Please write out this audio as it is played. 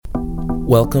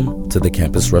Welcome to the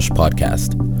Campus Rush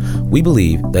podcast. We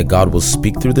believe that God will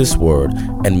speak through this word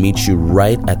and meet you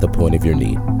right at the point of your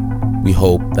need. We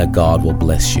hope that God will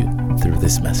bless you through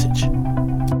this message.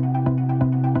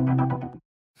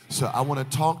 So I want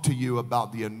to talk to you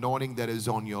about the anointing that is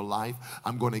on your life.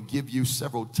 I'm going to give you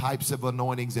several types of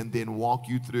anointings and then walk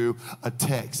you through a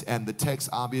text. And the text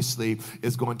obviously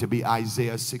is going to be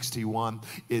Isaiah 61.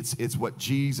 It's what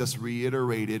Jesus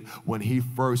reiterated when he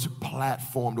first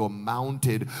platformed or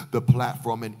mounted the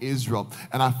platform in Israel.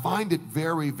 And I find it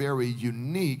very, very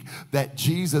unique that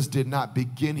Jesus did not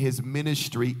begin his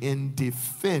ministry in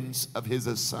defense of his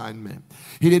assignment.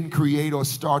 He didn't create or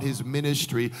start his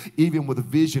ministry even with a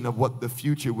vision of what the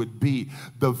future would be.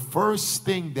 The first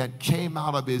thing that came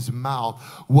out of his mouth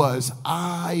was,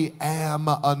 I am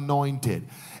anointed.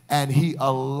 And he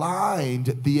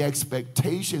aligned the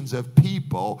expectations of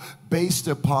people based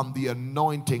upon the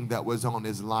anointing that was on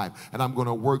his life. And I'm going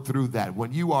to work through that.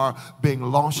 When you are being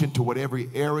launched into whatever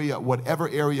area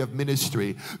of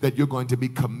ministry that you're going to be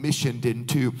commissioned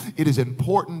into, it is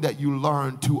important that you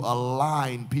learn to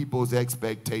align people's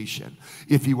expectation.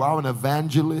 If you are an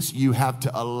evangelist, you have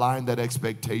to align that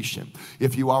expectation.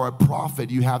 If you are a prophet,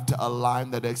 you have to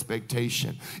align that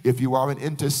expectation. If you are an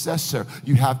intercessor,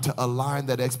 you have to align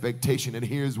that expectation. And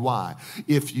here's why.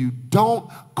 If you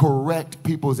don't correct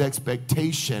people's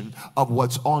expectation of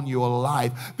what's on your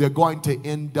life, they're going to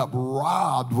end up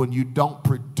robbed when you don't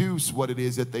produce what it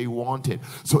is that they wanted.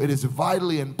 So it is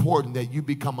vitally important that you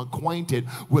become acquainted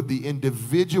with the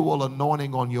individual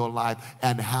anointing on your life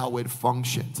and how it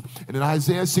functions. And in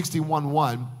Isaiah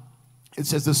 61:1, it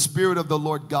says, the Spirit of the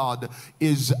Lord God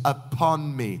is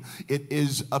upon me. It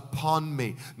is upon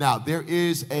me. Now, there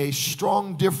is a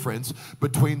strong difference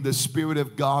between the Spirit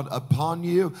of God upon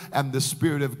you and the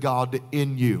Spirit of God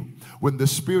in you. When the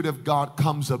Spirit of God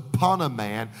comes upon a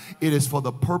man, it is for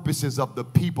the purposes of the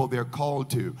people they're called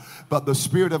to. But the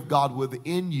Spirit of God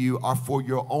within you are for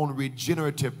your own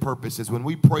regenerative purposes. When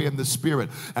we pray in the Spirit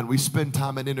and we spend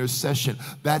time in intercession,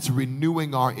 that's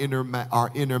renewing our inner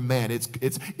man.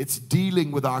 It's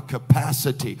dealing with our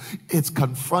capacity. It's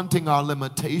confronting our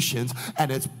limitations,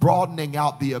 and it's broadening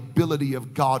out the ability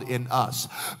of God in us.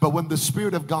 But when the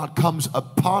Spirit of God comes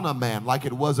upon a man, like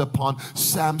it was upon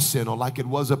Samson or like it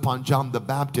was upon John the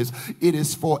Baptist, it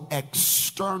is for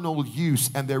external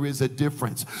use, and there is a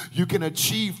difference. You can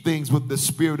achieve things with the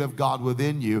Spirit of God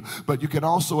within you, but you can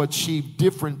also achieve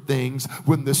different things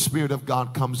when the Spirit of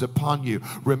God comes upon you.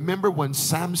 Remember when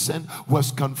Samson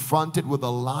was confronted with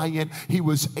a lion, he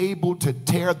was able to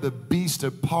tear the beast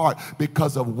apart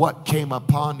because of what came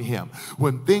upon him.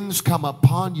 When things come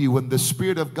upon you, when the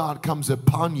Spirit of God comes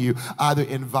upon you, either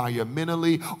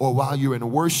environmentally or while you're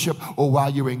in worship or while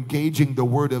you're engaging the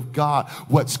Word of God,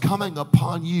 what's coming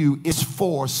upon you is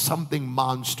for something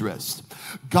monstrous.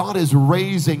 God is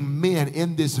raising men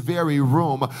in this very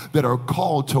room that are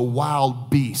called to wild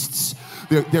beasts.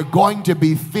 They're going to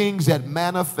be things that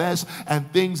manifest and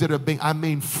things that are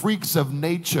being, freaks of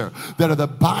nature that are the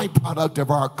byproduct of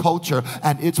our culture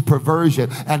and its perversion.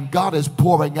 And God is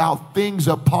pouring out things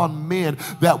upon men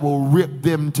that will rip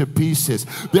them to pieces.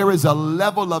 There is a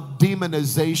level of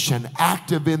demonization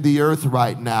active in the earth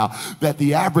right now that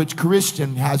the average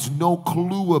Christian has no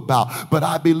clue about. But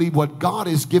I believe what God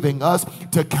is giving us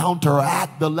to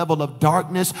counteract the level of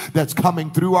darkness that's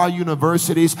coming through our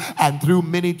universities and through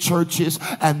many churches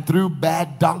and through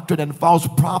bad doctrine and false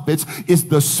prophets is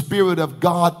the Spirit of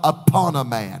God upon a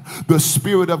man. The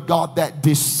Spirit of God that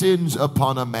descends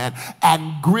upon a man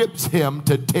and grips him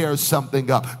to tear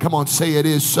something up. Come on, say it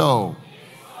is so.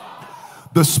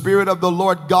 The Spirit of the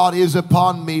Lord God is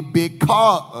upon me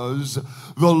because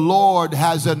the Lord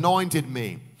has anointed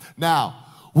me. Now,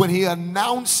 when he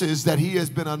announces that he has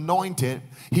been anointed,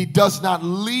 he does not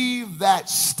leave that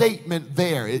statement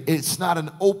there. It's not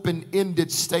an open-ended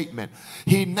statement.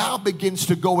 He now begins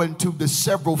to go into the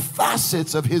several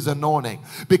facets of his anointing,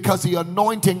 because the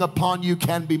anointing upon you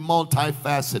can be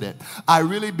multifaceted. I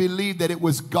really believe that it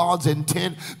was God's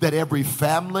intent that every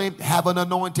family have an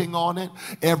anointing on it,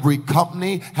 every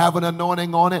company have an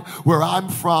anointing on it. Where I'm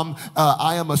from,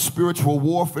 I am a spiritual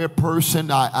warfare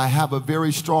person. I have a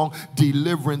very strong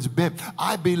deliverance bent.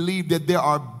 I believe that there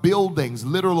are buildings,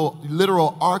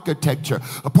 literal architecture.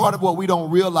 A part of what we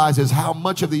don't realize is how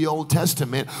much of the Old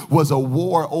Testament was a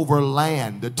war over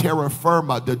land, the terra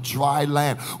firma, the dry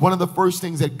land. One of the first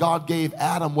things that God gave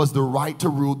Adam was the right to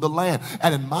rule the land.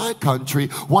 And in my country,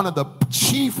 one of the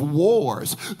chief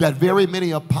wars that very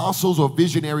many apostles or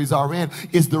visionaries are in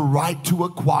is the right to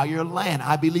acquire land.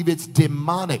 I believe it's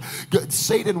demonic.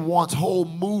 Satan wants whole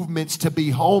movements to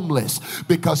be homeless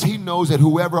because he knows that whoever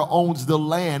whoever owns the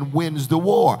land wins the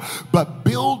war. But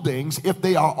buildings, if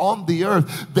they are on the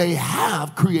earth, they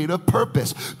have creative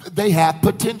purpose. They have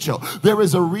potential. There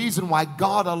is a reason why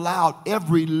God allowed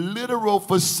every literal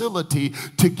facility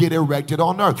to get erected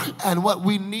on earth. And what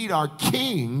we need are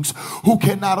kings who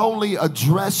can not only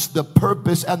address the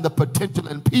purpose and the potential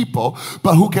in people,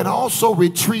 but who can also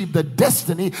retrieve the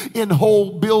destiny in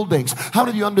whole buildings. How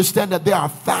many of you understand that there are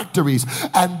factories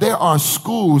and there are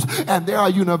schools and there are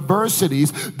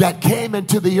universities that came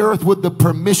into the earth with the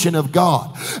permission of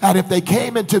God? And if they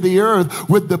came into the earth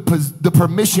with the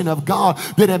permission of God,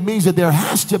 then it means that there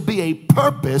has to be a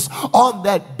purpose on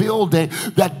that building,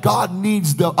 that God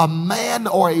needs a man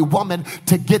or a woman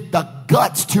to get the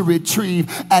guts to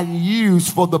retrieve and use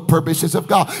for the purposes of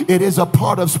God. It is a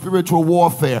part of spiritual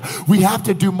warfare. We have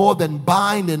to do more than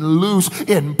bind and loose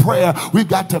in prayer. We've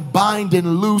got to bind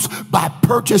and loose by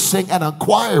purchasing and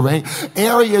acquiring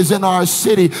areas in our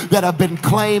city that have been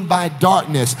claimed by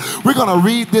darkness. We're going to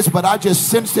read this, but I just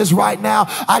sense this right now.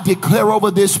 I declare over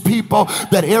this people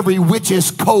that every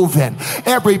witch's coven,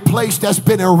 every place that's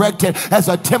been erected as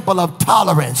a temple of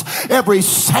tolerance, every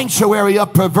sanctuary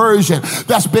of perversion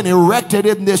that's been erected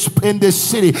in this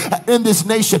city, in this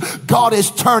nation, God is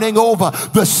turning over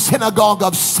the synagogue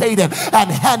of Satan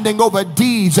and handing over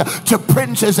deeds to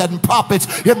princes and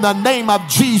prophets in the name of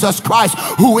Jesus Christ,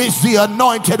 who is the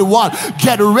anointed one.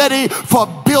 Get ready for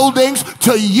buildings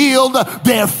to yield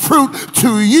their fruit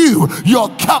to you, your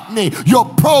company, your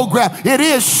program. It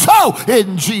is so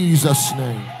in Jesus'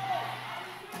 name.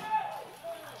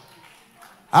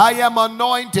 I am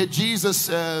anointed, Jesus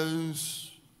says,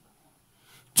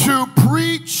 to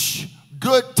preach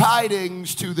good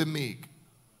tidings to the meek.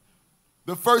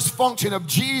 The first function of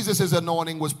Jesus'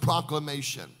 anointing was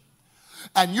proclamation.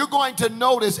 And you're going to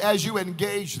notice as you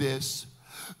engage this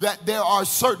that there are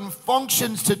certain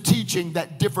functions to teaching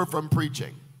that differ from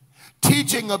preaching.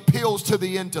 Teaching appeals to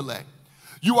the intellect.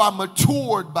 You are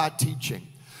matured by teaching.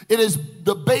 It is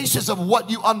the basis of what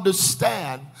you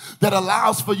understand that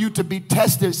allows for you to be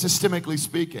tested systemically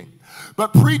speaking.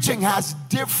 But preaching has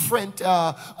different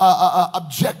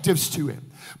objectives to it.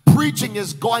 Preaching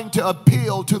is going to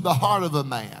appeal to the heart of a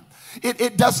man.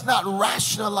 It does not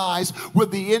rationalize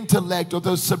with the intellect or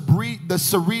the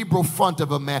cerebral front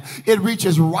of a man. It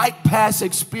reaches right past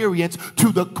experience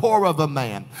to the core of a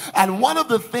man. And one of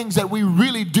the things that we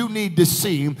really do need to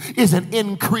see is an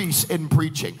increase in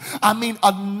preaching. I mean,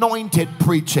 anointed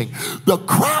preaching. The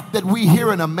crap that we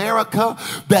hear in America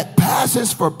that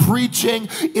passes for preaching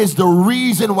is the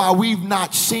reason why we've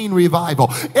not seen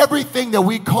revival. Everything that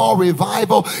we call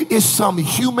revival is some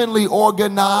humanly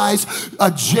organized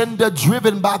agenda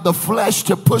driven by the flesh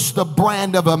to push the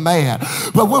brand of a man.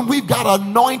 But when we've got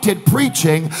anointed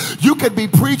preaching, you could be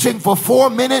preaching for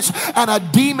 4 minutes and a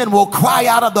demon will cry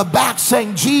out of the back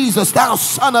saying, Jesus, thou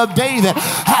son of David,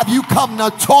 have you come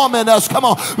to torment us? Come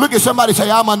on, look at somebody,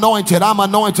 say, I'm anointed, I'm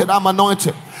anointed, I'm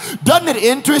anointed. Doesn't it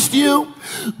interest you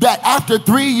that after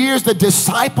 3 years the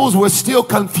disciples were still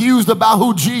confused about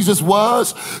who Jesus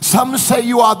was? Some say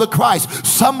you are the Christ.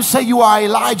 Some say you are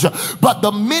Elijah. But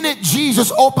the minute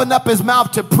Jesus opened up his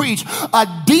mouth to preach, a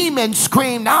demon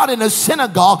screamed out in a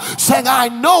synagogue saying, I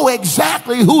know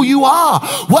exactly who you are.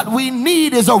 What we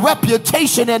need is a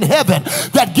reputation in heaven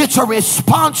that gets a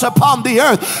response upon the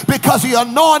earth, because the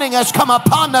anointing has come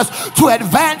upon us to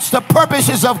advance the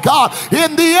purposes of God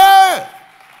in the earth.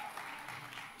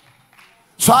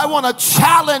 So I want to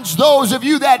challenge those of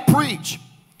you that preach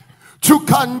to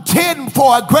contend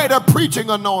for a greater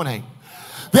preaching anointing.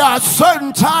 There are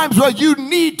certain times where you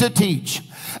need to teach.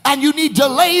 And you need to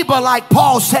labor, like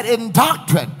Paul said, in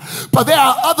doctrine. But there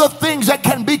are other things that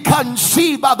can be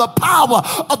conceived by the power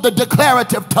of the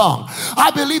declarative tongue.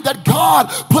 I believe that God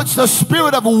puts the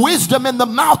spirit of wisdom in the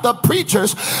mouth of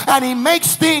preachers, and he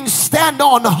makes things stand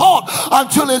on halt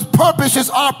until his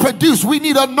purposes are produced. We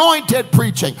need anointed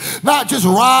preaching, not just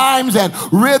rhymes and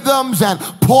rhythms and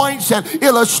points and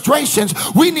illustrations.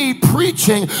 We need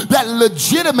preaching that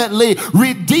legitimately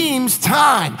redeems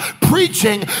time.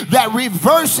 Preaching that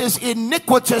reverses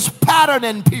iniquitous pattern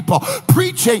in people.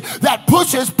 Preaching that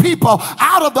pushes people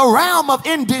out of the realm of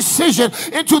indecision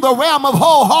into the realm of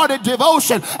wholehearted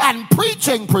devotion. And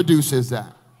preaching produces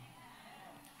that.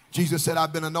 Jesus said,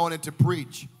 I've been anointed to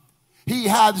preach. He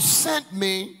hath sent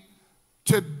me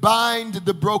to bind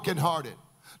the brokenhearted.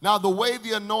 Now, the way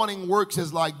the anointing works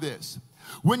is like this.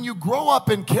 When you grow up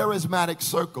in charismatic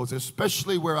circles,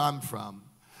 especially where I'm from,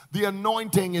 the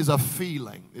anointing is a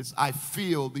feeling. It's I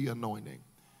feel the anointing.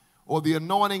 Or the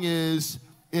anointing is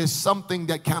something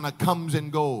that kind of comes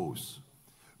and goes.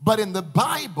 But in the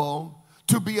Bible,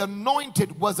 to be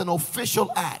anointed was an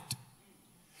official act.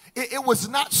 It was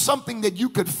not something that you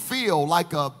could feel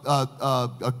like a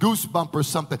goosebump or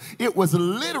something. It was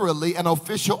literally an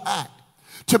official act.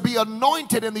 To be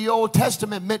anointed in the Old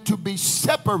Testament meant to be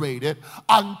separated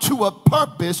unto a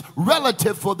purpose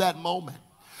relative for that moment.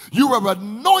 You were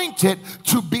anointed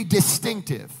to be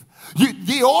distinctive.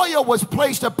 The oil was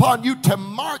placed upon you to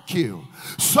mark you,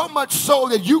 so much so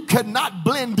that you could not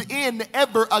blend in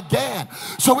ever again.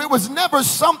 So it was never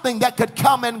something that could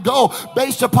come and go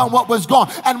based upon what was gone.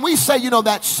 And we say,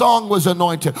 that song was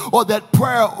anointed or that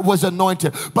prayer was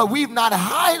anointed, but we've not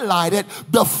highlighted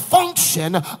the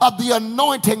function of the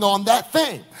anointing on that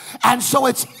thing. And so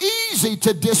it's easy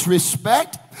to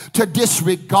disrespect, to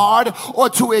disregard, or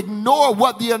to ignore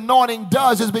what the anointing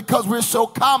does, is because we're so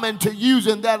common to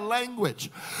using that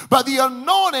language. But the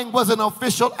anointing was an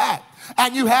official act.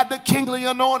 And you had the kingly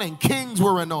anointing. Kings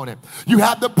were anointed. You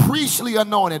had the priestly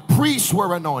anointed. Priests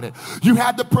were anointed. You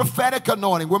had the prophetic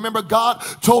anointing. Remember, God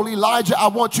told Elijah, I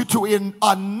want you to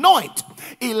anoint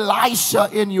Elisha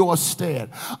in your stead.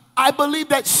 I believe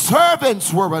that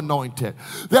servants were anointed.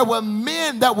 There were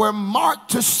men that were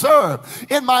marked to serve.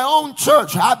 In my own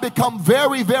church, I've become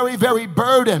very, very, very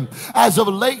burdened as of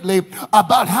lately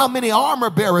about how many armor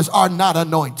bearers are not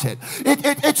anointed.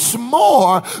 It's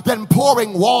more than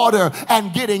pouring water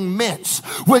and getting mints.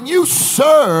 When you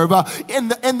serve in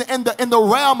the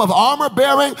realm of armor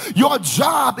bearing, your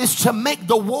job is to make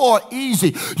the war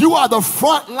easy. You are the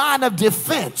front line of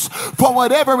defense for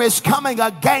whatever is coming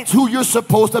against who you're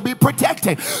supposed to be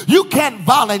protecting. You can't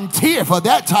volunteer for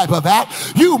that type of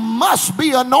act. You must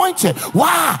be anointed.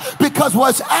 Why? Because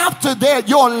what's after that,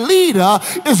 your leader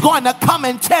is going to come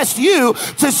and test you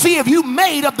to see if you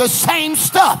made of the same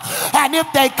stuff. And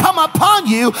if they come upon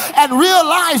you and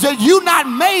realize that you're not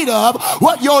made of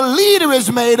what your leader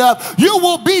is made of, you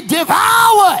will be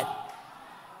devoured.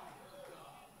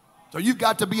 So you've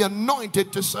got to be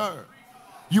anointed to serve.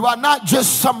 You are not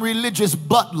just some religious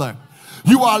butler.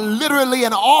 You are literally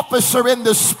an officer in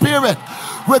the spirit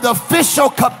with official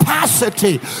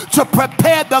capacity to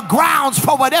prepare the grounds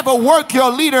for whatever work your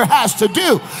leader has to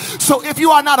do. So if you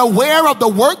are not aware of the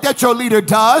work that your leader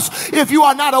does, if you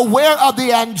are not aware of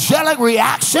the angelic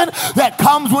reaction that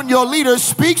comes when your leader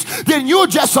speaks, then you're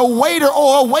just a waiter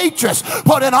or a waitress.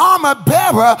 But an armor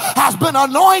bearer has been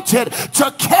anointed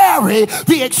to carry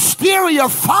the exterior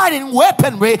fighting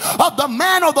weaponry of the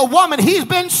man or the woman he's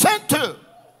been sent to.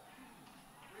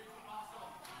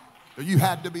 You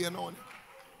had to be anointed.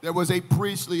 There was a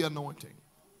priestly anointing.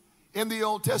 In the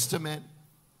Old Testament,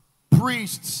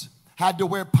 priests had to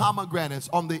wear pomegranates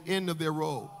on the end of their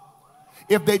robe.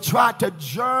 If they tried to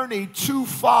journey too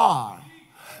far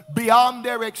beyond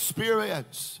their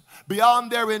experience,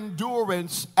 beyond their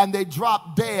endurance, and they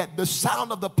dropped dead, the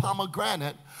sound of the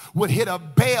pomegranate would hit a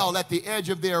bell at the edge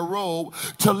of their robe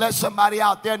to let somebody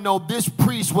out there know this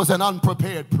priest was an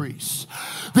unprepared priest.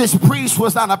 This priest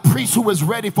was not a priest who was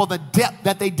ready for the depth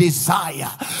that they desire.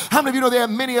 How many of you know there are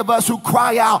many of us who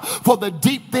cry out for the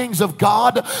deep things of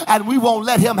God, and we won't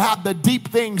let him have the deep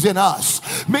things in us?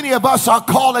 Many of us are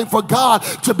calling for God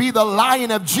to be the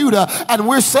Lion of Judah, and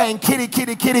we're saying kitty,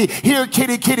 kitty, kitty, here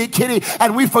kitty, kitty, kitty,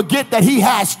 and we forget that he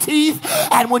has teeth.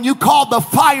 And when you call the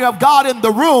fire of God in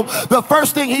the room, the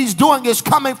first thing he's doing is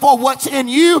coming for what's in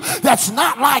you that's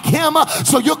not like him.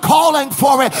 So you're calling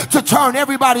for it to turn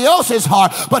everybody else's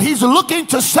heart, but he's looking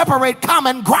to separate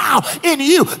common ground in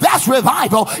you. That's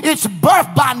revival. It's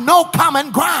birthed by no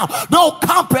common ground, no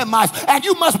compromise, and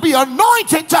you must be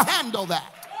anointed to handle that.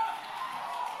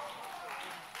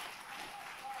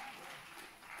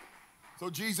 So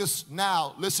Jesus,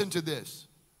 now listen to this.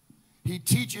 He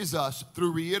teaches us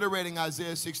through reiterating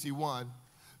Isaiah 61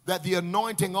 that the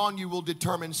anointing on you will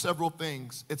determine several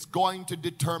things. It's going to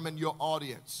determine your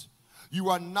audience. You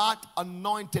are not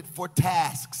anointed for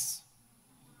tasks.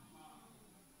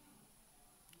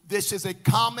 This is a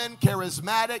common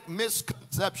charismatic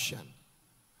misconception.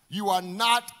 You are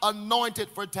not anointed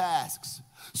for tasks.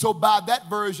 So by that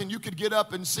version, you could get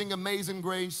up and sing Amazing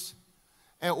Grace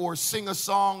or sing a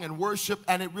song and worship,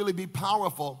 and it really be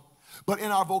powerful. But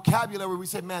in our vocabulary, we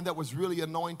say, man, that was really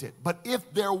anointed. But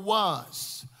if there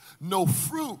was no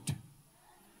fruit,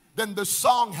 then the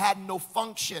song had no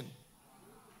function.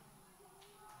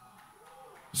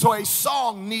 So a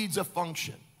song needs a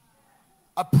function.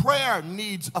 A prayer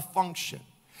needs a function.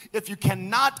 If you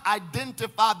cannot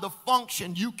identify the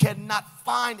function, you cannot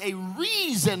find a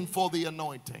reason for the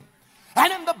anointing.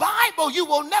 And in the Bible, you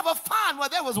will never find where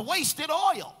there was wasted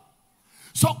oil.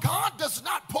 So God does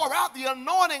not pour out the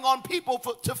anointing on people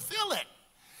to fill it.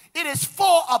 It is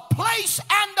for a place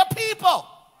and a people.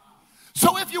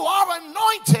 So if you are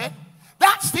anointed,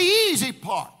 that's the easy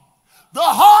part. The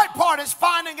hard part is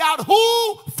finding out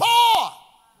who for.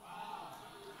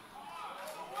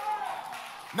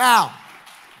 Now,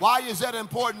 why is that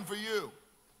important for you?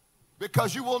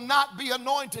 Because you will not be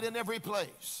anointed in every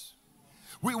place.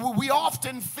 We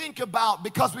often think about,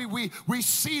 because we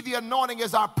see the anointing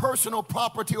as our personal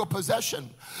property or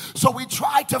possession. So we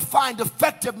try to find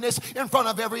effectiveness in front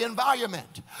of every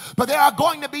environment. But there are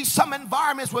going to be some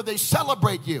environments where they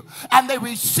celebrate you and they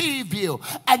receive you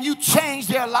and you change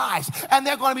their lives. And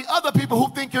there are going to be other people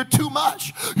who think you're too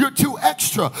much, you're too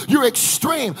extra, you're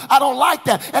extreme. I don't like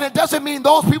that. And it doesn't mean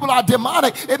those people are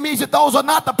demonic. It means that those are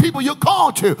not the people you're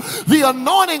called to. The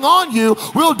anointing on you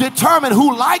will determine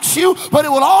who likes you, but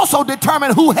it will also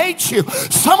determine who hates you.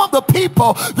 Some of the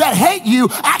people that hate you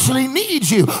actually need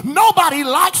you. Nobody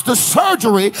likes the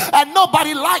surgery and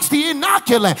nobody likes the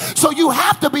inoculant. So you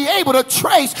have to be able to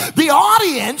trace the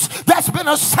audience that's been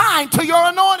assigned to your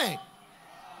anointing.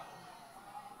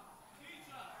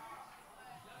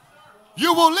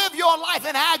 You will live your life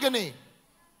in agony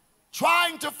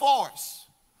trying to force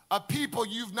a people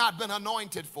you've not been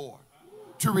anointed for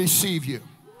to receive you.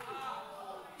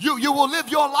 You will live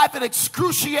your life in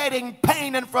excruciating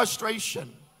pain and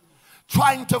frustration,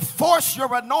 trying to force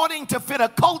your anointing to fit a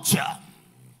culture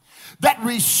that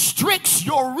restricts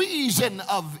your reason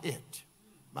of it.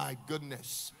 My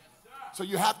goodness. So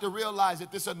you have to realize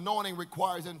that this anointing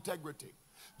requires integrity.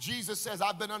 Jesus says,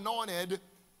 I've been anointed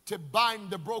to bind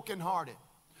the brokenhearted,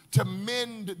 to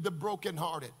mend the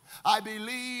brokenhearted. I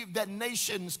believe that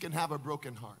nations can have a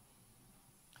broken heart.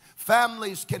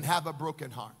 Families can have a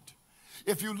broken heart.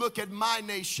 If you look at my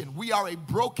nation, we are a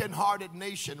broken-hearted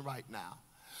nation right now.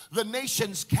 The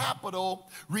nation's capital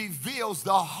reveals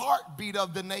the heartbeat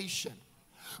of the nation.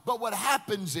 But what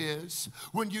happens is,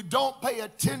 when you don't pay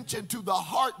attention to the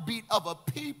heartbeat of a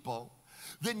people,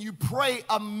 then you pray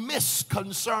amiss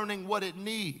concerning what it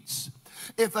needs.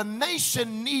 If a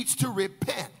nation needs to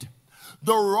repent,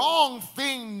 the wrong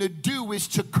thing to do is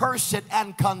to curse it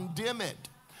and condemn it.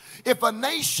 If a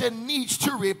nation needs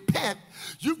to repent,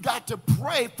 you've got to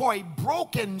pray for a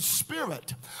broken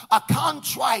spirit, a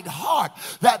contrite heart,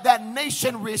 that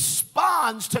nation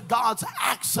responds to God's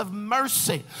acts of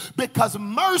mercy, because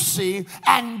mercy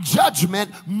and judgment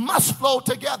must flow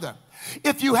together.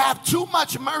 If you have too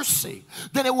much mercy,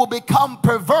 then it will become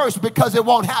perverse because it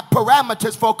won't have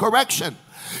parameters for correction.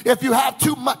 If you have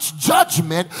too much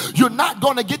judgment, you're not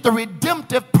going to get the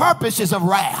redemptive purposes of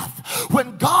wrath.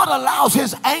 When God allows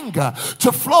his anger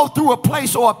to flow through a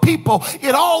place or a people,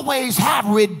 it always have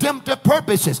redemptive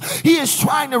purposes. He is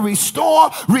trying to restore,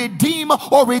 redeem,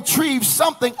 or retrieve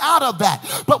something out of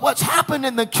that. But what's happened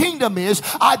in the kingdom is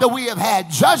either we have had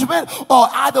judgment or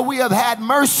either we have had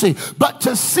mercy. But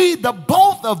to see the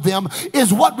both of them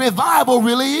is what revival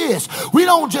really is. We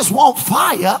don't just want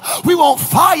fire, we want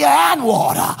fire and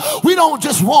water. We don't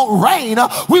just want rain,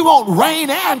 we want rain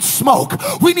and smoke.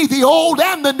 We need the Old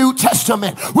and the New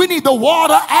Testament. We need the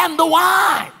water and the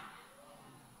wine.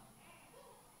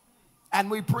 And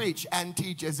we preach and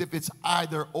teach as if it's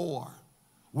either or,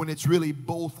 when it's really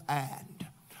both and.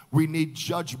 We need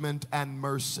judgment and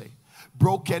mercy.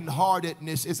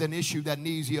 Brokenheartedness is an issue that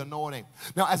needs the anointing.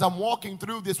 Now, as I'm walking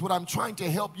through this, what I'm trying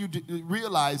to help you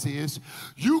realize is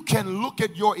you can look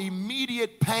at your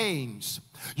immediate pains,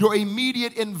 your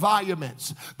immediate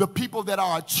environments, the people that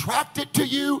are attracted to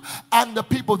you and the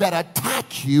people that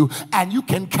attack you, and you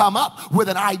can come up with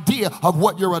an idea of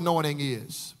what your anointing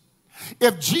is.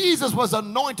 If Jesus was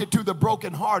anointed to the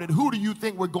brokenhearted, who do you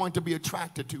think were going to be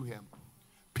attracted to him?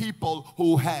 People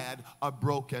who had a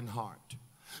broken heart.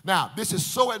 Now, this is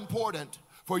so important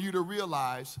for you to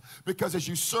realize, because as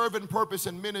you serve in purpose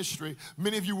and ministry,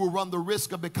 many of you will run the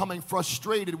risk of becoming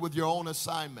frustrated with your own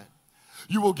assignment.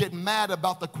 You will get mad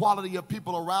about the quality of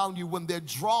people around you when they're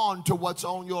drawn to what's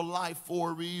on your life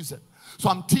for a reason. So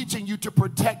I'm teaching you to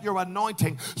protect your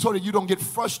anointing so that you don't get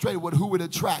frustrated with who it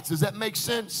attracts. Does that make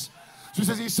sense? So he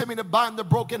says he sent me to bind the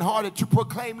brokenhearted, to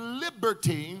proclaim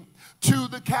liberty to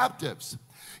the captives.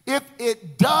 If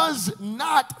it does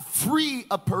not free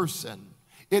a person,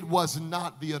 it was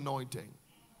not the anointing.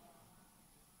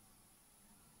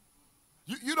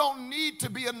 You don't need to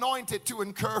be anointed to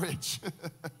encourage.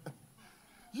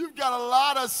 You've got a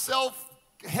lot of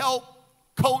self-help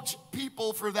coach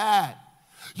people for that.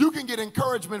 You can get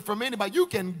encouragement from anybody. You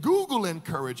can Google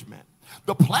encouragement.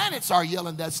 The planets are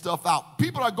yelling that stuff out.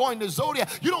 People are going to Zodiac.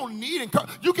 You don't need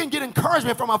encouragement. You can get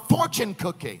encouragement from a fortune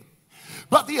cookie.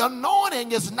 But the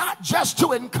anointing is not just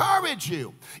to encourage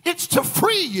you. It's to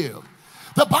free you.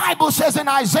 The Bible says in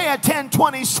Isaiah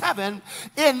 10:27,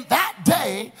 in that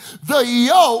day the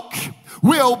yoke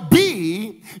will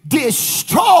be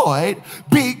destroyed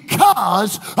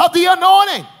because of the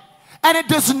anointing. And it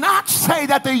does not say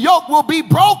that the yoke will be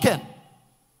broken.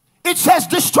 It says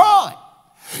destroyed.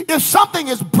 If something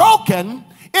is broken,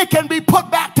 it can be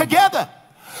put back together.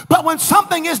 But when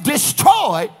something is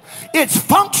destroyed, its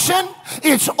function,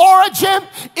 its origin,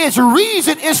 its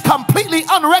reason is completely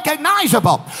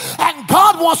unrecognizable. And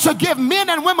God wants to give men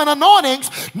and women anointings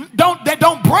that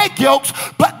don't break yokes,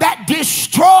 but that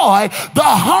destroy the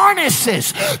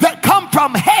harnesses that come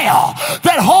from hell,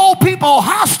 that hold people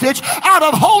hostage out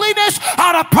of holiness,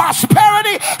 out of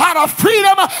prosperity, out of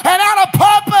freedom, and out of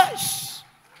purpose.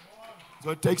 So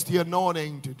it takes the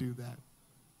anointing to do that.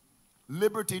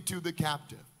 Liberty to the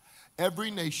captive.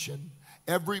 Every nation,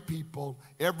 every people,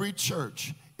 every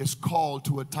church is called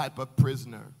to a type of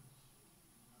prisoner.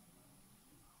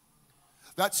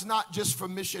 That's not just for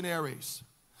missionaries.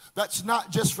 That's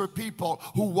not just for people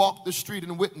who walk the street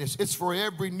and witness. It's for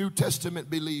every New Testament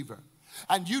believer.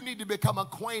 And you need to become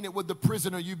acquainted with the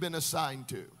prisoner you've been assigned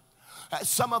to.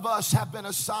 Some of us have been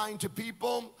assigned to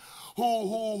people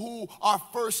who are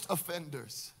first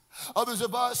offenders. Others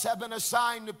of us have been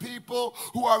assigned to people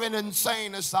who are in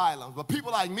insane asylums. But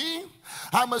people like me,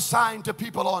 I'm assigned to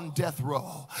people on death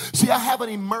row. See, I have an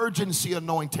emergency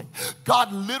anointing.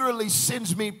 God literally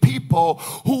sends me people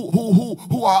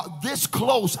who are this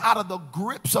close out of the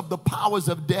grips of the powers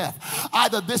of death.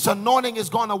 Either this anointing is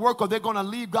going to work or they're going to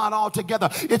leave God altogether.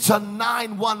 It's a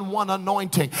 911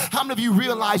 anointing. How many of you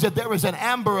realize that there is an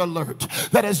Amber Alert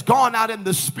that has gone out in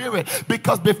the spirit?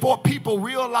 Because before people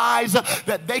realize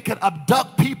that they can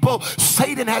abduct people,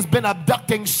 Satan has been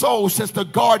abducting souls since the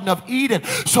Garden of Eden.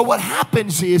 So what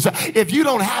happens is, if you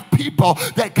don't have people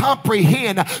that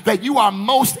comprehend that you are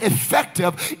most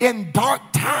effective in dark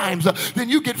times, then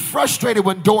you get frustrated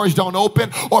when doors don't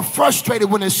open, or frustrated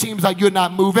when it seems like you're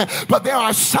not moving. But there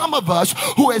are some of us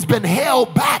who has been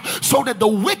held back so that the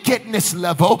wickedness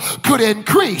level could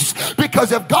increase.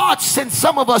 Because if God sends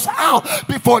some of us out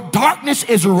before darkness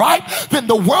is ripe, then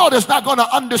the world is not going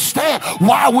to understand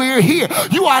why we're here.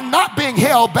 You are not being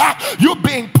held back. You're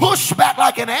being pushed back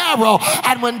like an arrow.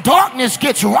 And when darkness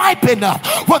gets ripe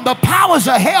enough, when the powers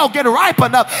of hell get ripe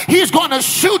enough, he's going to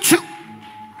shoot you.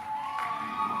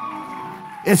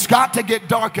 It's got to get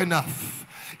dark enough.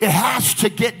 It has to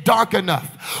get dark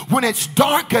enough. When it's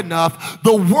dark enough,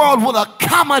 the world will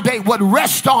accommodate what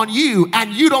rests on you,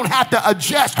 and you don't have to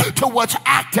adjust to what's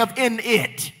active in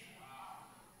it.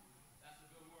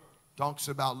 Talks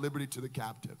about liberty to the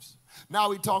captives.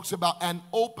 Now he talks about and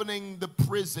opening the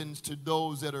prisons to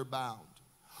those that are bound.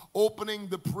 Opening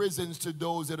the prisons to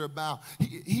those that are bound.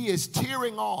 He is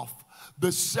tearing off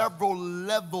the several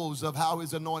levels of how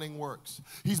his anointing works.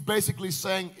 He's basically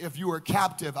saying, if you are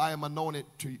captive, I am anointed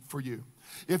for you.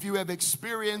 If you have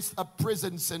experienced a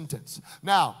prison sentence.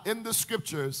 Now, in the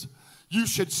scriptures, you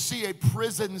should see a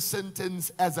prison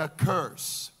sentence as a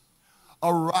curse.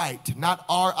 A right, not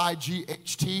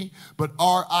R-I-G-H-T, but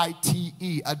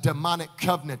R-I-T-E, a demonic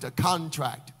covenant, a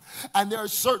contract. And there are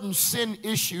certain sin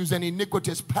issues and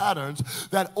iniquitous patterns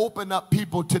that open up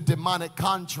people to demonic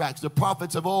contracts. The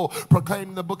prophets of old proclaimed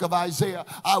in the book of Isaiah,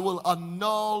 I will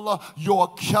annul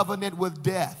your covenant with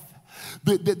death.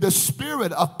 The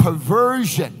spirit of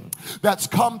perversion that's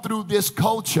come through this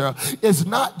culture is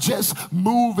not just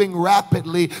moving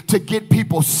rapidly to get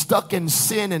people stuck in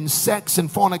sin and sex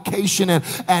and fornication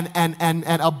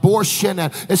and abortion.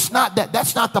 And it's not that.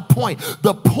 That's not the point.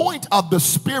 The point of the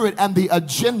spirit and the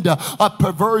agenda of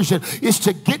perversion is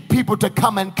to get people to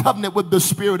come in covenant with the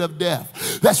spirit of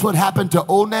death. That's what happened to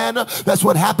Onan. That's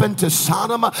what happened to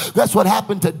Sodom. That's what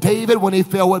happened to David when he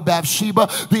fell with Bathsheba.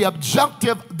 The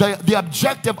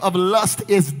objective of lust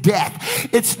is death.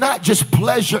 It's not just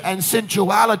pleasure and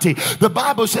sensuality. The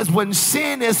Bible says when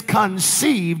sin is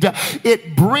conceived,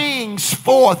 it brings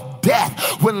forth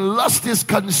death. When lust is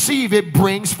conceived, it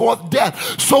brings forth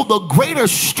death. So the greater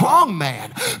strong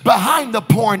man behind the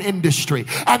porn industry,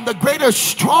 and the greater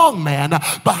strong man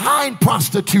behind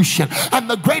prostitution, and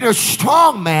the greater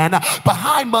strong man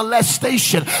behind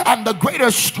molestation, and the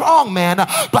greater strong man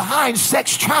behind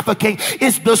sex trafficking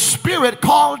is the spirit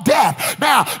called death.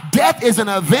 Now, death is an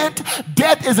event,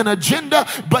 death is an agenda,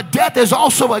 but death is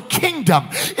also a kingdom.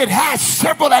 It has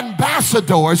several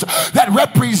ambassadors that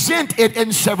represent it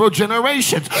in several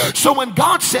generations. So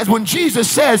when Jesus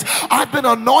says, I've been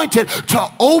anointed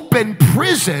to open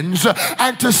prisons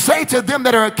and to say to them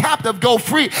that are captive, go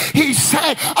free, he's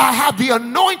saying, I have the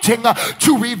anointing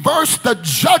to reverse the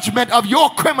judgment of your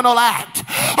criminal act.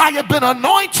 I have been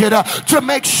anointed to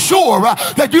make sure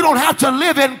that you don't have to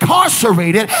live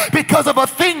incarcerated because of a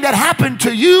thing that happened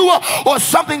to you or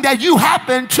something that you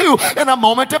happened to in a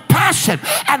moment of passion.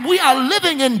 And we are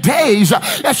living in days,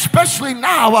 especially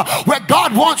now, where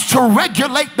God wants to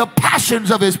regulate the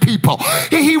passions of his people.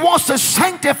 He wants to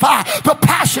sanctify the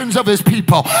passions of his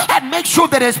people and make sure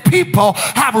that his people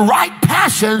have right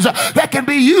passions that can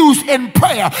be used in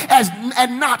prayer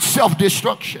and not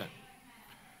self-destruction.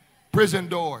 Prison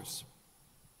doors.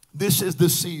 This is the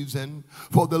season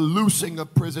for the loosing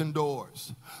of prison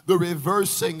doors, the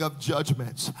reversing of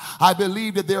judgments. I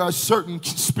believe that there are certain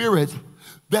spirits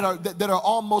that are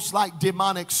almost like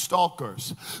demonic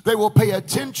stalkers. They will pay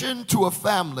attention to a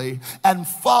family and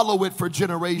follow it for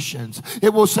generations.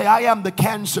 It will say, I am the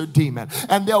cancer demon.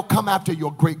 And they'll come after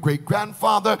your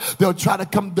great-great-grandfather. They'll try to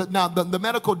come. Now, the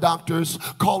medical doctors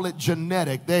call it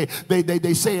genetic. They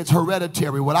say it's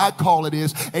hereditary. What I call it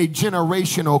is a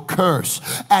generational curse.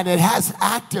 And it has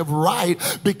active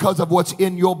right because of what's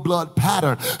in your blood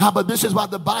pattern. But this is why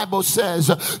the Bible says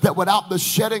that without the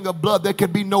shedding of blood, there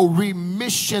can be no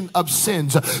remission of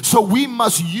sins. So we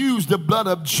must use the blood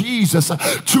of Jesus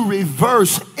to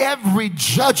reverse every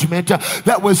judgment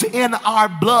that was in our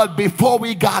blood before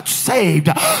we got saved.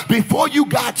 Before you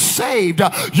got saved,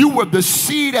 you were the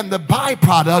seed and the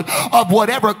byproduct of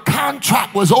whatever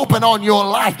contract was open on your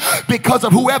life because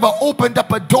of whoever opened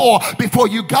up a door before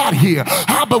you got here.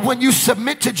 But when you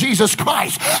submit to Jesus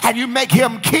Christ and you make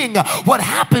him king, what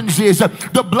happens is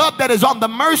the blood that is on the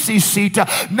mercy seat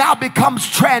now becomes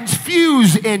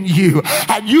transfused in you,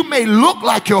 and you may look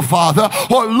like your father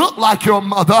or look like your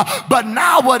mother, but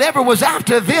now whatever was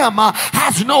after them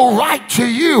has no right to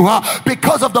you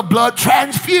because of the blood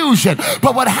transfusion.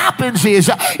 But what happens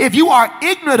is if you are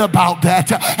ignorant about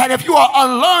that and if you are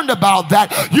unlearned about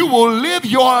that, you will live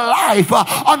your life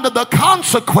under the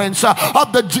consequence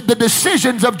of the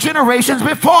decisions of generations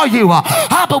before you.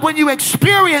 But when you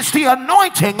experience the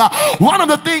anointing, one of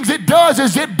the things it does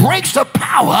is it breaks the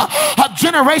power of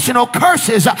generational curses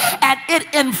and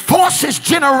it enforces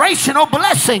generational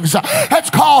blessings. It's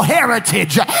called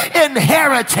heritage,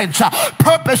 inheritance,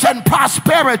 purpose, and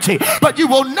prosperity. But you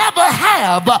will never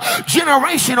have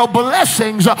generational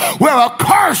blessings where a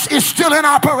curse is still in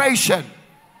operation.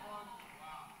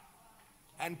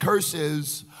 And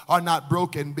curses are not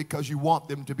broken because you want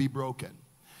them to be broken.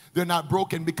 They're not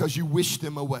broken because you wish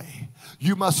them away.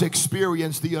 You must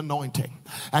experience the anointing.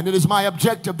 And it is my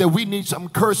objective that we need some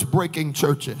curse-breaking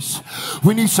churches.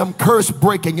 We need some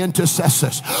curse-breaking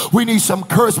intercessors. We need some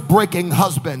curse-breaking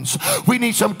husbands. We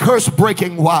need some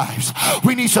curse-breaking wives.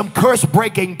 We need some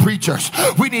curse-breaking preachers.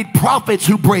 We need prophets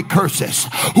who break curses.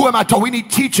 Who am I talking? We need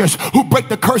teachers who break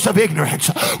the curse of ignorance.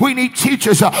 We need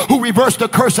teachers who reverse the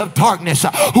curse of darkness,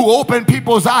 who open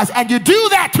people's eyes. And you do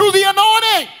that through the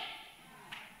anointing.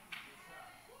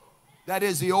 That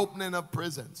is the opening of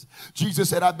prisons. Jesus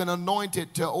said, I've been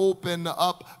anointed to open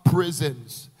up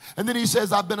prisons. And then he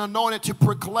says, I've been anointed to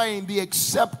proclaim the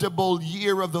acceptable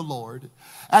year of the Lord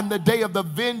and the day of the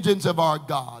vengeance of our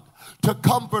God, to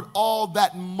comfort all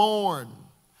that mourn,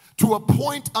 to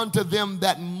appoint unto them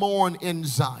that mourn in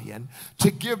Zion,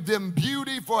 to give them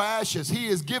beauty for ashes. He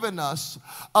has given us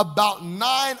about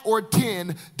 9 or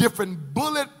 10 different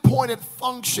bullet-pointed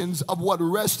functions of what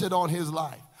rested on his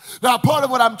life. Now, part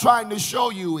of what I'm trying to show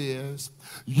you is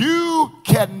you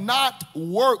cannot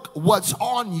work what's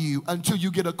on you until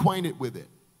you get acquainted with it.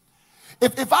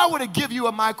 If I were to give you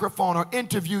a microphone or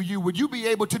interview you, would you be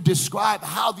able to describe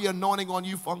how the anointing on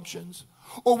you functions?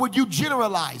 Or would you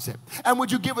generalize it? And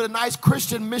would you give it a nice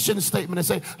Christian mission statement and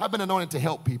say, I've been anointed to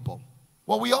help people?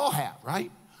 Well, we all have,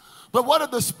 right? But what are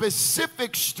the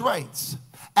specific strengths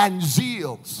and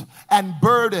zeals and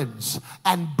burdens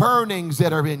and burnings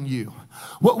that are in you?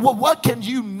 What can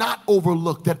you not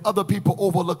overlook that other people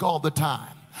overlook all the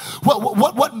time?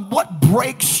 What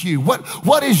breaks you?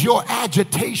 What is your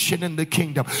agitation in the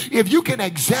kingdom? If you can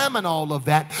examine all of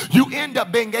that, you end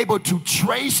up being able to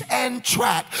trace and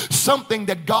track something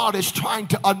that God is trying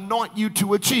to anoint you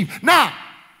to achieve. Now,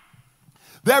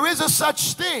 there is a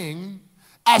such thing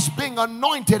as being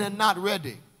anointed and not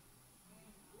ready.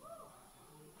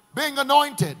 Being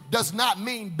anointed does not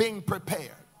mean being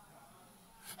prepared.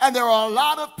 And there are a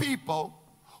lot of people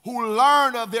who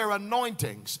learn of their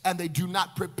anointings and they do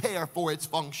not prepare for its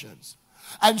functions.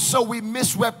 And so we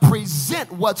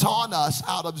misrepresent what's on us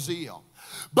out of zeal.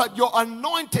 But your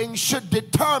anointing should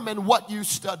determine what you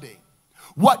study,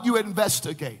 what you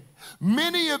investigate.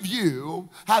 Many of you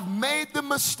have made the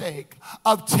mistake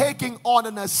of taking on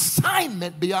an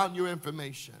assignment beyond your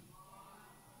information.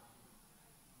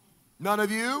 None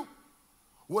of you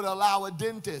would allow a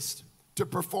dentist to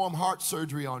perform heart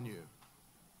surgery on you.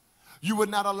 You would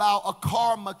not allow a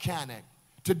car mechanic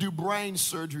to do brain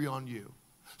surgery on you.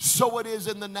 So it is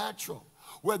in the natural,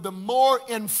 where the more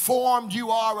informed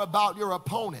you are about your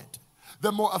opponent,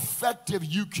 the more effective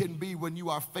you can be when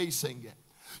you are facing it.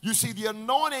 You see, the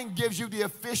anointing gives you the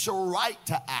official right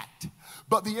to act,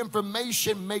 but the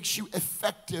information makes you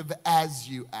effective as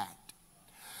you act.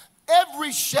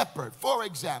 Every shepherd, for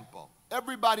example,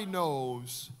 everybody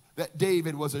knows that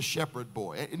David was a shepherd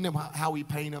boy. Isn't that how he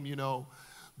painted him, you know?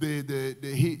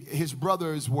 His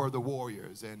brothers were the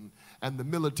warriors and the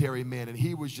military men, and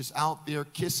he was just out there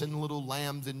kissing little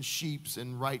lambs and sheeps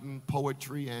and writing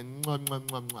poetry and mwah, mwah,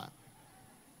 mwah, mwah.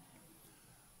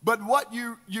 But what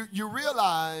you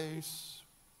realize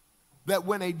that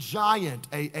when a giant,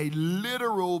 a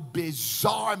literal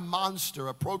bizarre monster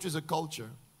approaches a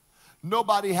culture,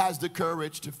 nobody has the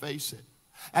courage to face it.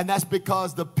 And that's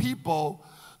because the people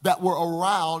that were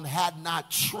around had not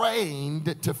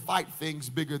trained to fight things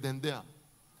bigger than them.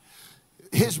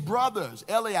 His brothers,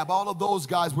 Eliab, all of those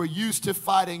guys were used to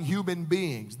fighting human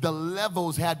beings. The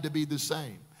levels had to be the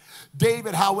same.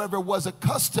 David, however, was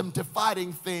accustomed to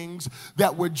fighting things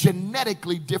that were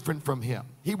genetically different from him.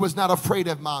 He was not afraid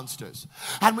of monsters.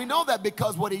 And we know that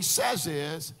because what he says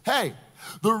is, hey,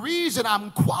 the reason I'm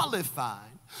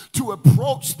qualified to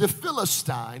approach the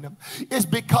Philistine is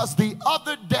because the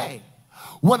other day,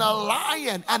 when a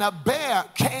lion and a bear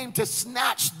came to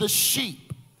snatch the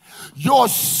sheep, your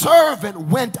servant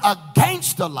went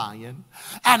against the lion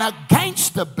and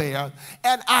against the bear,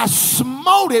 and I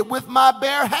smote it with my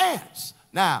bare hands.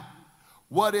 Now,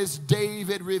 what is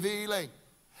David revealing?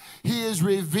 He is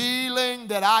revealing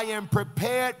that I am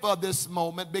prepared for this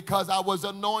moment because I was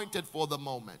anointed for the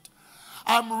moment.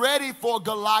 I'm ready for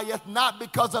Goliath, not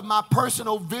because of my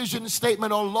personal vision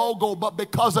statement or logo, but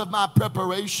because of my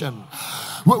preparation.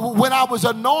 When I was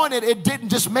anointed, it didn't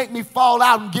just make me fall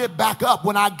out and get back up.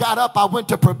 When I got up, I went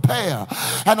to prepare.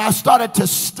 And I started to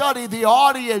study the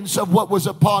audience of what was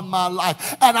upon my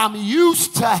life. And I'm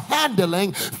used to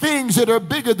handling things that are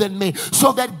bigger than me.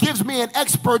 So that gives me an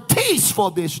expertise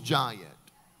for this giant.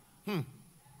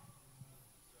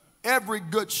 Every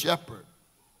good shepherd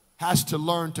has to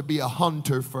learn to be a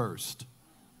hunter first.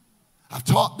 I've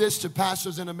taught this to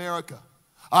pastors in America.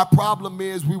 Our problem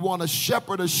is we want to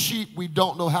shepherd a sheep we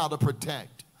don't know how to protect.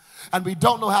 And we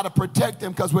don't know how to protect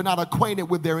them because we're not acquainted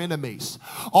with their enemies.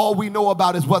 All we know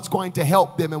about is what's going to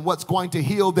help them and what's going to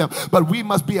heal them. But we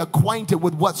must be acquainted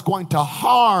with what's going to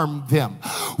harm them.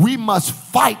 We must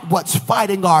fight what's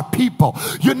fighting our people.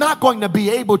 You're not going to be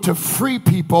able to free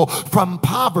people from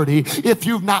poverty if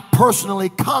you've not personally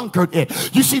conquered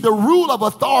it. You see, the rule of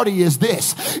authority is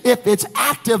this. If it's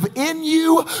active in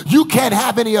you, you can't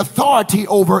have any authority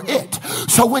over it.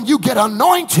 So when you get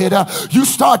anointed, you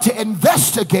start to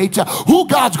investigate who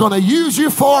God's going to use you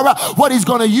for, what he's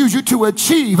going to use you to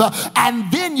achieve, and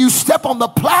then you step on the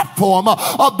platform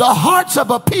of the hearts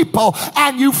of a people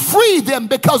and you free them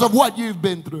because of what you've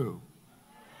been through.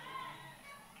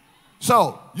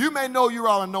 So you may know you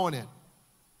are anointed,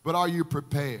 but are you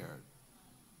prepared?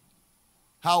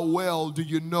 How well do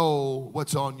you know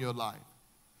what's on your life?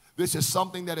 This is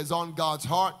something that is on God's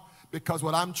heart, because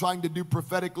what I'm trying to do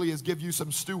prophetically is give you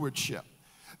some stewardship.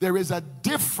 There is a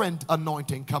different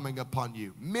anointing coming upon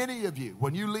you. Many of you,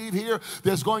 when you leave here,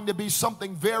 there's going to be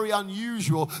something very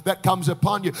unusual that comes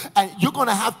upon you. And you're going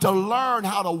to have to learn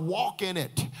how to walk in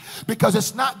it, because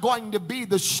it's not going to be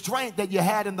the strength that you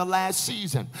had in the last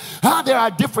season. There are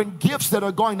different gifts that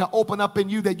are going to open up in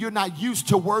you that you're not used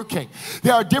to working.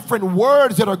 There are different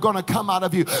words that are going to come out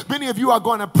of you. Many of you are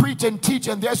going to preach and teach,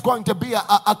 and there's going to be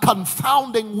a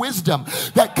confounding wisdom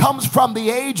that comes from the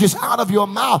ages out of your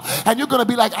mouth. And you're going to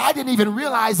be like, I didn't even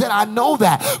realize that I know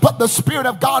that. But the Spirit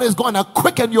of God is going to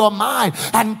quicken your mind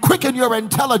and quicken your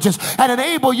intelligence and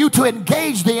enable you to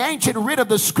engage the ancient writ of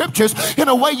the scriptures in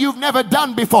a way you've never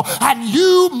done before. And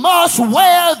you must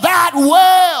wear that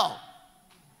well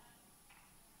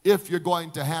if you're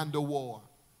going to handle war.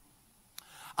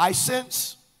 I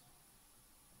sense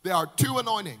there are two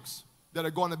anointings that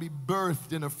are going to be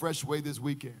birthed in a fresh way this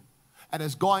weekend. And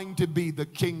it's going to be the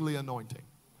kingly anointing.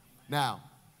 Now,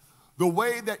 the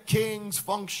way that kings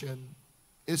function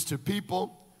is to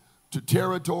people, to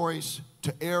territories,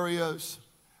 to areas.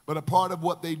 But a part of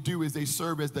what they do is they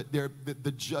serve as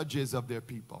the judges of their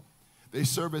people. They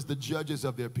serve as the judges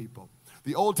of their people.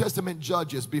 The Old Testament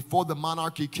judges, before the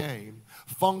monarchy came,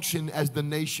 functioned as the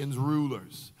nation's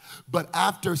rulers. But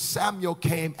after Samuel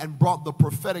came and brought the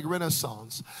prophetic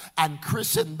renaissance and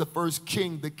christened the first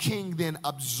king, the king then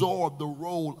absorbed the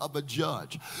role of a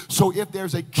judge. So if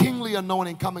there's a kingly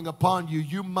anointing coming upon you,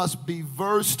 you must be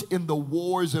versed in the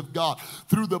wars of God.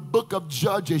 Through the book of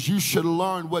Judges, you should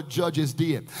learn what Judges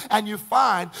did. And you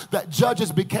find that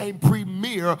Judges became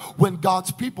premier when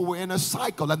God's people were in a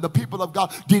cycle. And the people of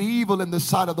God did evil in the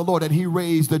sight of the Lord, and he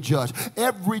raised a judge.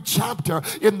 Every chapter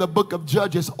in the book of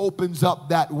Judges opens up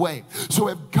that way. So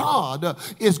if God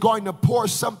is going to pour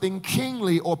something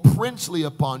kingly or princely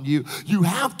upon you, you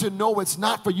have to know it's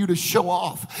not for you to show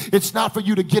off. It's not for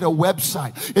you to get a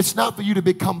website. It's not for you to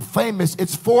become famous.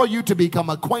 It's for you to become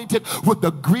acquainted with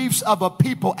the griefs of a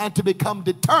people and to become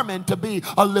determined to be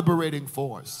a liberating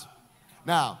force.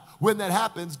 Now, when that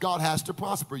happens, God has to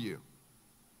prosper you,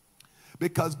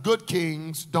 because good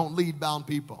kings don't lead bound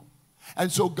people.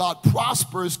 And so God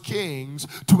prospers kings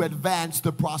to advance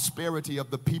the prosperity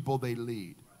of the people they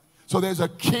lead. So there's a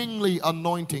kingly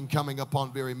anointing coming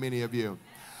upon very many of you.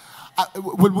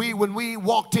 When we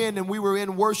walked in and we were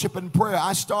in worship and prayer,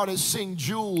 I started seeing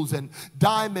jewels and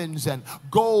diamonds and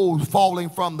gold falling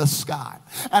from the sky.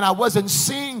 And I wasn't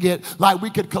seeing it like we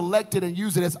could collect it and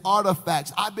use it as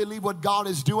artifacts. I believe what God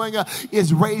is doing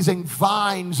is raising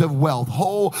vines of wealth,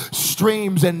 whole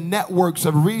streams and networks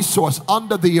of resource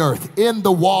under the earth, in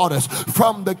the waters,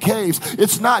 from the caves.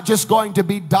 It's not just going to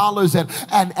be dollars and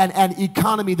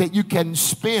economy that you can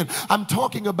spend. I'm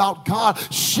talking about God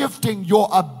shifting your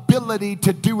ability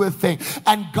to do a thing.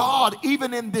 And God,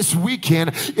 even in this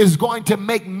weekend, is going to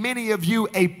make many of you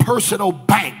a personal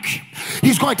bank.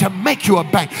 He's going to make you a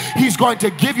bank. He's going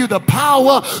to give you the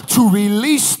power to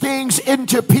release things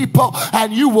into people,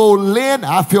 and you will lend.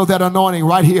 I feel that anointing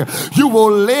right here. You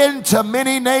will lend to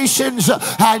many nations,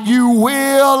 and you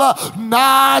will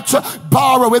not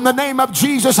borrow. In the name of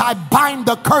Jesus, I bind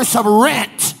the curse of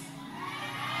rent.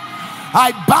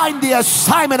 I bind the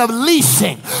assignment of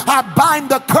leasing. I bind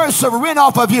the curse of rent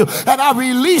off of you, and I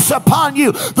release upon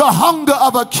you the hunger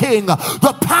of a king,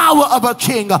 the power of a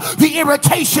king, the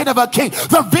irritation of a king,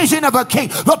 the vision of a king,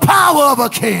 the power of a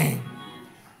king.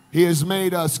 He has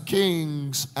made us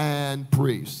kings and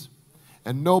priests,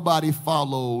 and nobody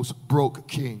follows broke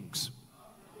kings.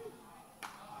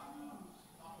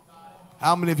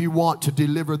 How many of you want to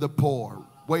deliver the poor?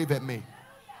 Wave at me.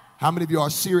 How many of you are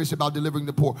serious about delivering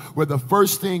the poor? Where the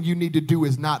first thing you need to do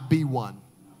is not be one.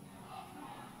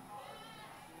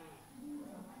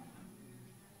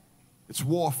 It's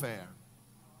warfare.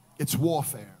 It's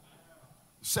warfare.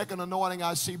 The second anointing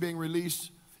I see being released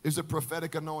is a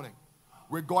prophetic anointing.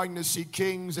 We're going to see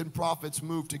kings and prophets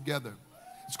move together.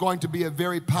 It's going to be a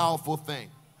very powerful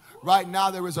thing. Right now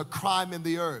there is a crime in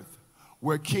the earth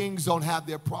where kings don't have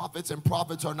their prophets and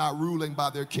prophets are not ruling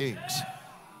by their kings.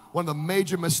 One of the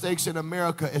major mistakes in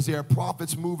America is there are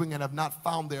prophets moving and have not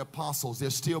found their apostles. They're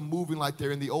still moving like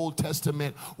they're in the Old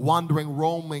Testament, wandering,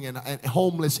 roaming, and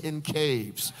homeless in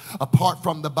caves, apart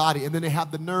from the body. And then they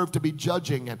have the nerve to be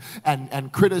judging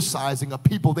and criticizing a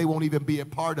people they won't even be a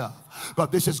part of.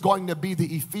 But this is going to be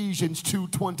the Ephesians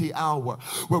 2:20 hour,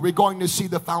 where we're going to see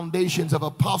the foundations of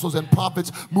apostles and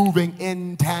prophets moving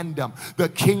in tandem. The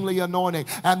kingly anointing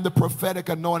and the prophetic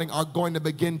anointing are going to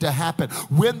begin to happen.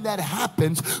 When that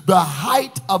happens, the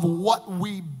height of what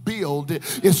we build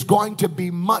is going to be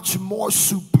much more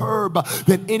superb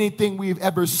than anything we've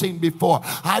ever seen before.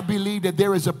 I believe that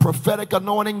there is a prophetic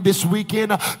anointing this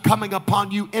weekend coming upon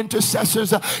you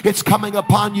intercessors. It's coming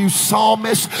upon you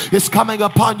psalmists. It's coming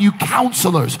upon you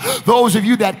counselors. Those of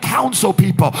you that counsel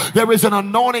people. There is an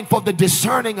anointing for the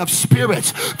discerning of spirits,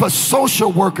 for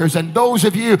social workers, and those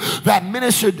of you that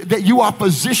minister, that you are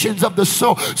physicians of the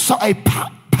soul. So a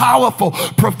powerful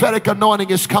prophetic anointing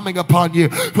is coming upon you.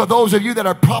 For those of you that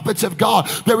are prophets of God,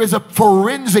 there is a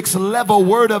forensics level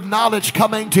word of knowledge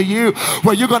coming to you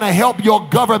where you're going to help your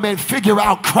government figure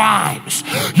out crimes.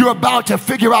 You're about to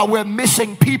figure out where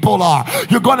missing people are.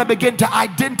 You're going to begin to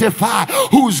identify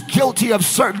who's guilty of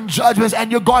certain judgments,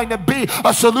 and you're going to be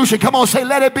a solution. Come on, say,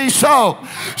 let it be so.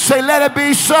 Say, let it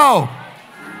be so.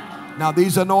 Now,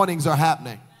 these anointings are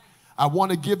happening. I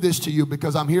want to give this to you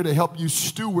because I'm here to help you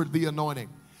steward the anointing.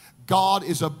 God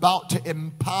is about to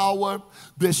empower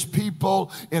this people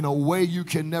in a way you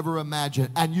can never imagine.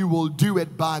 And you will do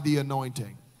it by the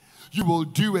anointing. You will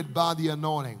do it by the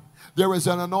anointing. There is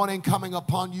an anointing coming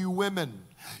upon you women.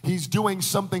 He's doing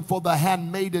something for the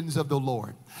handmaidens of the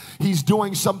Lord. He's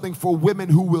doing something for women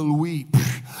who will weep.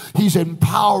 He's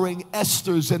empowering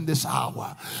Esthers in this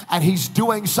hour. And he's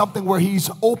doing something where he's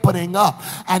opening up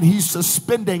and he's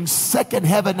suspending second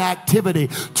heaven activity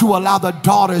to allow the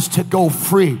daughters to go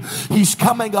free. He's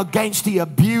coming against the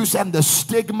abuse and the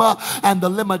stigma and the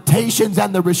limitations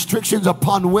and the restrictions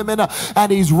upon women.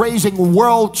 And he's raising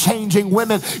world-changing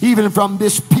women even from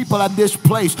this people and this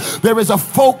place. There is a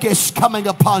focus coming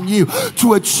upon you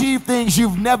to achieve things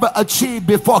you've never achieved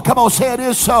before. Come on, say it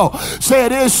is so. Say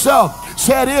it is so.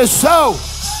 Say it is so.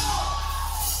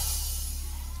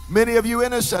 Many of you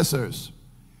intercessors,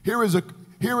 here is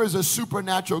a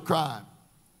supernatural crime.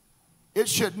 It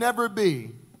should never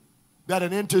be that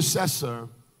an intercessor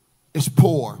is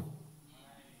poor.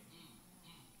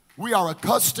 We are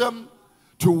accustomed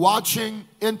to watching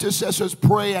intercessors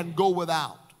pray and go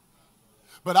without.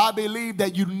 But I believe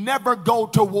that you never go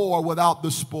to war without the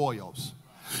spoils.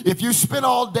 If you spend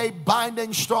all day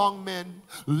binding strong men,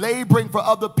 laboring for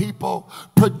other people,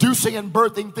 producing and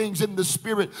birthing things in the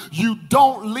spirit, you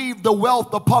don't leave the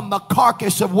wealth upon the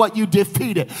carcass of what you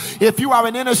defeated. If you are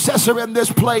an intercessor in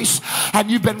this place and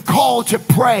you've been called to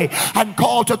pray and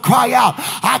called to cry out,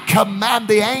 I command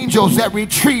the angels that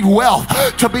retrieve wealth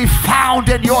to be found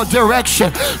in your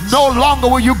direction. No longer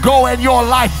will you go in your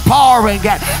life borrowing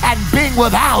and being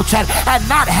without and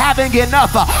not having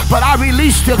enough, but I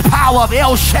release the power of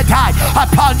El Shaddai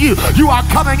upon you. You are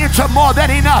coming into more than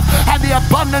enough and the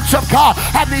abundance of God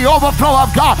and the overflow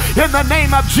of God in the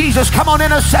name of Jesus. Come on,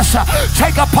 intercessor,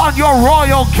 take upon your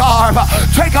royal garb,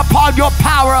 take upon your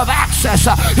power of access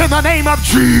in the name of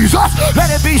Jesus. Let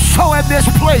it be so in this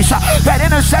place that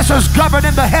intercessors govern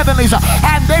in the heavenlies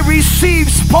and they receive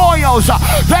spoils.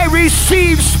 They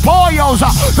receive spoils.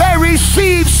 They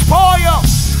receive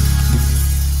spoils.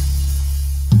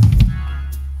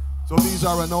 So these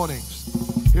are anointings.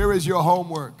 Here is your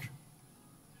homework.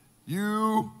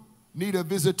 You need a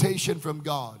visitation from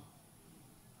God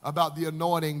about the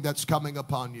anointing that's coming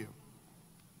upon you.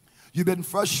 You've been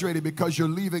frustrated because you're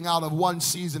leaving out of one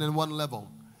season and one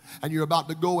level, and you're about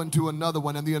to go into another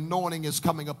one, and the anointing is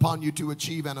coming upon you to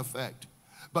achieve an effect.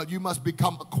 But you must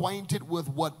become acquainted with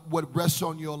what rests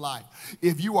on your life.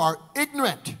 If you are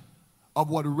ignorant of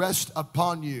what rests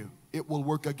upon you, it will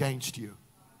work against you.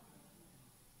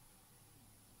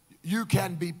 You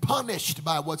can be punished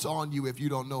by what's on you if you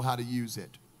don't know how to use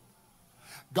it.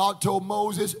 God told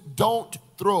Moses, don't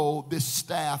throw this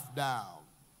staff down.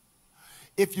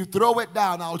 If you throw it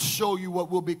down, I'll show you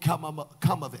what will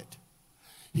come of it.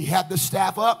 He had the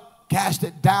staff up, cast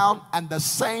it down, and the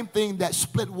same thing that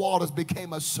split waters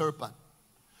became a serpent.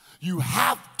 You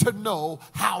have to know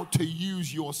how to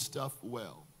use your stuff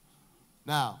well.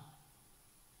 Now,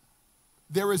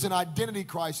 there is an identity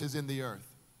crisis in the earth.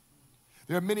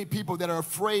 There are many people that are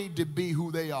afraid to be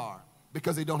who they are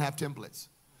because they don't have templates.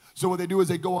 So what they do is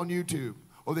they go on YouTube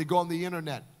or they go on the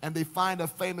internet and they find a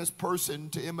famous person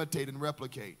to imitate and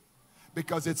replicate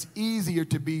because it's easier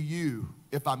to be you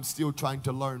if I'm still trying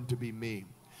to learn to be me.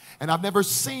 And I've never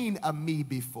seen a me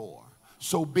before.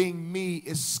 So being me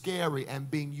is scary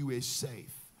and being you is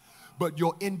safe. But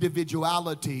your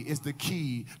individuality is the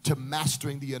key to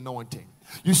mastering the anointing.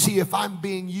 You see, if I'm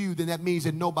being you, then that means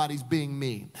that nobody's being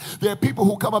me. There are people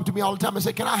who come up to me all the time and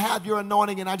say, can I have your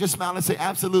anointing? And I just smile and say,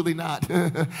 absolutely not.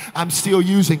 I'm still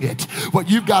using it. What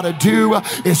you've got to do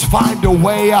is find a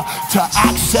way to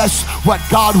access what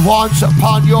God wants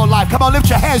upon your life. Come on, lift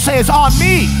your hands, say it's on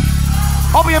me.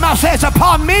 Open your mouth, say it's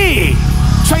upon me.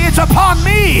 Say it's upon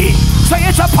me. Say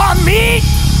it's upon me.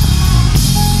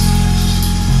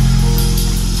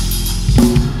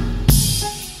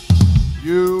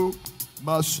 You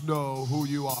must know who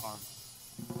you are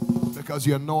because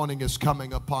the anointing is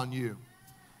coming upon you.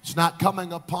 It's not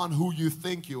coming upon who you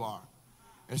think you are.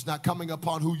 It's not coming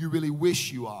upon who you really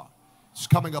wish you are. It's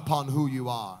coming upon who you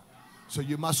are. So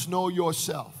you must know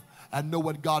yourself and know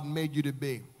what God made you to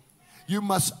be. You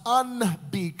must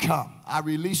unbecome. I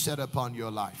release that upon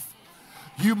your life.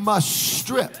 You must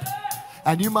strip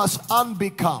and you must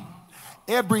unbecome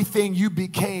everything you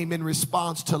became in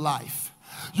response to life.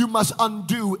 You must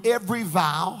undo every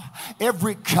vow,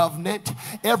 every covenant,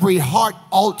 every heart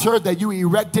altar that you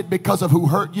erected because of who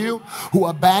hurt you, who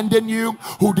abandoned you,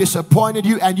 who disappointed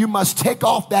you, and you must take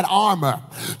off that armor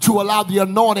to allow the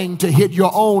anointing to hit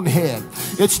your own head.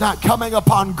 It's not coming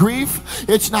upon grief.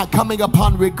 It's not coming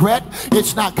upon regret.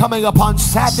 It's not coming upon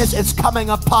sadness. It's coming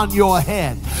upon your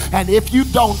head. And if you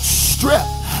don't strip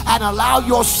and allow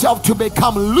yourself to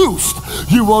become loosed,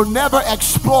 you will never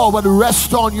explore what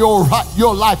rests on your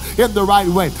life in the right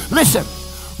way. Listen,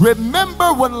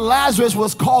 remember when Lazarus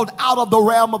was called out of the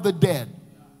realm of the dead.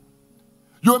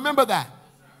 You remember that?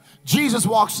 Jesus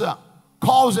walks up,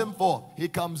 calls him forth. He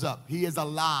comes up. He is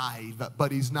alive,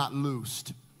 but he's not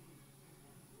loosed.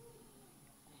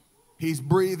 He's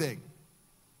breathing,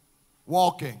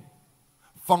 walking,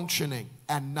 functioning,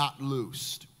 and not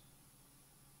loosed.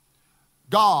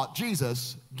 God,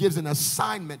 Jesus, gives an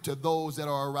assignment to those that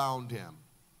are around him,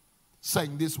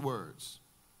 saying these words: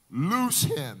 loose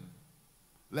him,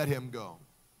 let him go.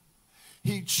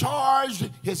 He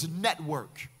charged his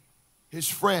network, his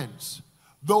friends,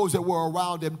 those that were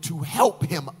around him, to help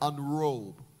him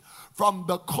unrobe from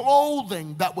the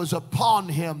clothing that was upon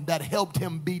him that helped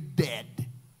him be dead.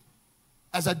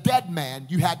 As a dead man,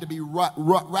 you had to be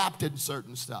wrapped in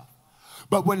certain stuff.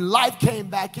 But when life came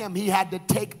back in, he had to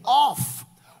take off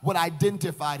what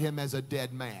identified him as a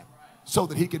dead man so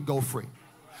that he can go free.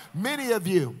 Many of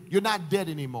you, you're not dead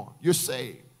anymore. You're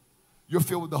saved. You're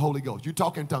filled with the Holy Ghost. You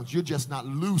talk in tongues. You're just not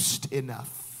loosed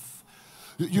enough.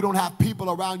 You don't have people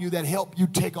around you that help you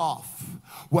take off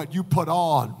what you put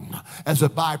on as a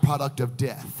byproduct of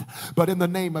death. But in the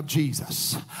name of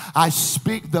Jesus, I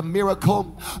speak the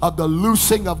miracle of the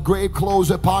loosing of grave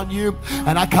clothes upon you,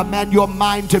 and I command your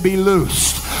mind to be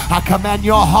loosed. I command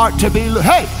your heart to be loose.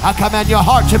 Hey, I command your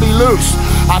heart to be loose.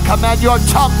 I command your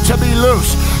tongue to be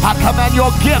loose. I command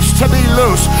your gifts to be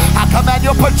loose. I command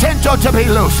your potential to be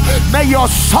loose. May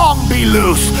your song be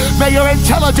loose. May your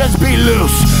intelligence be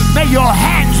loose. May your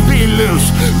hands be loose.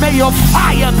 May your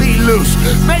fire be loose.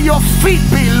 May your feet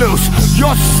be loose.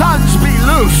 Your sons be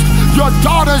loose. Your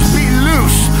daughters be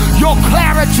loose. Your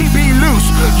clarity be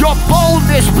loose. Your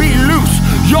boldness be loose.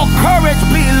 Your courage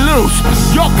be loose.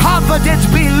 Your confidence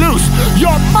be loose.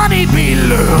 Your money be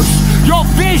loose. Your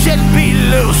vision be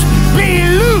loose. Be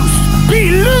loose.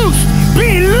 Be loose.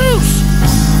 Be loose.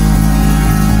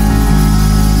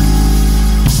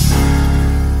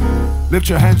 Lift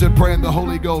your hands and pray in the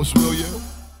Holy Ghost, will you?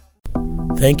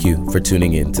 Thank you for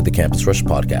tuning in to the Campus Rush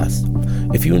podcast.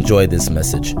 If you enjoyed this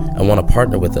message and want to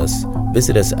partner with us,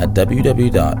 visit us at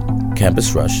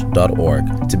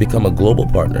www.campusrush.org to become a global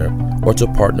partner or to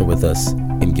partner with us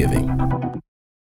in giving.